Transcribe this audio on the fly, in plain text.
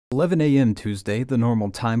11 a.m. Tuesday, the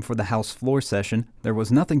normal time for the House floor session, there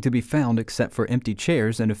was nothing to be found except for empty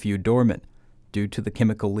chairs and a few doormen. Due to the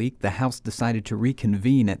chemical leak, the House decided to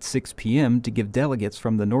reconvene at 6 p.m. to give delegates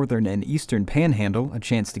from the northern and eastern panhandle a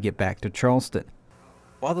chance to get back to Charleston.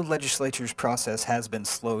 While the legislature's process has been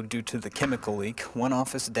slowed due to the chemical leak, one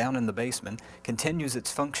office down in the basement continues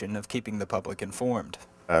its function of keeping the public informed.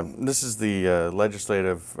 This is the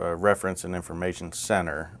Legislative Reference and Information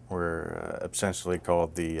Center. We're essentially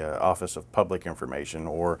called the Office of Public Information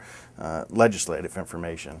or Legislative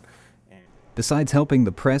Information. Besides helping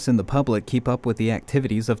the press and the public keep up with the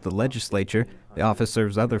activities of the legislature, the office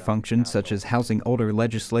serves other functions such as housing older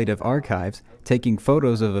legislative archives, taking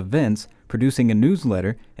photos of events, producing a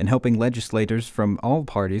newsletter, and helping legislators from all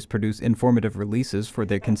parties produce informative releases for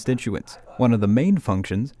their constituents. One of the main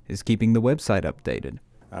functions is keeping the website updated.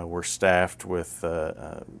 We're staffed with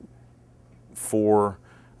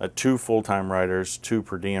two full-time writers, 2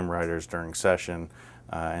 per diem writers during session,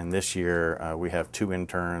 and this year we have 2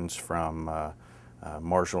 interns from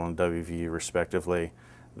Marshall and WV respectively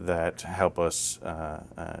that help us,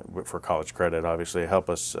 for college credit obviously, help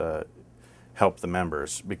us help the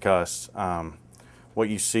members, because what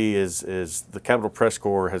you see is the Capitol Press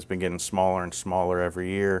Corps has been getting smaller and smaller every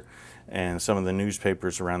year, and some of the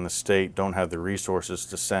newspapers around the state don't have the resources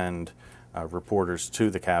to send reporters to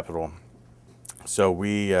the Capitol. So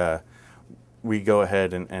we go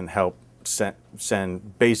ahead and help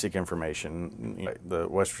send basic information. The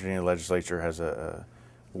West Virginia Legislature has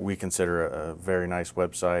we consider a very nice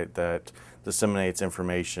website that disseminates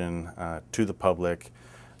information to the public,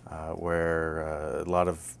 where a lot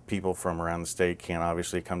of people from around the state can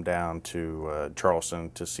obviously come down to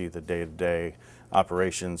Charleston to see the day-to-day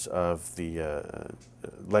operations of the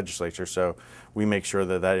legislature. So we make sure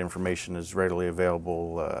that that information is readily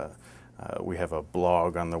available. We have a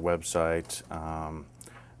blog on the website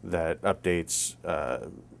that updates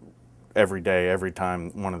every day. Every time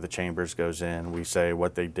one of the chambers goes in, we say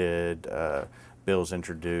what they did, bills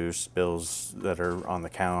introduced, bills that are on the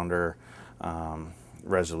calendar,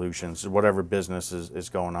 resolutions, whatever business is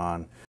going on.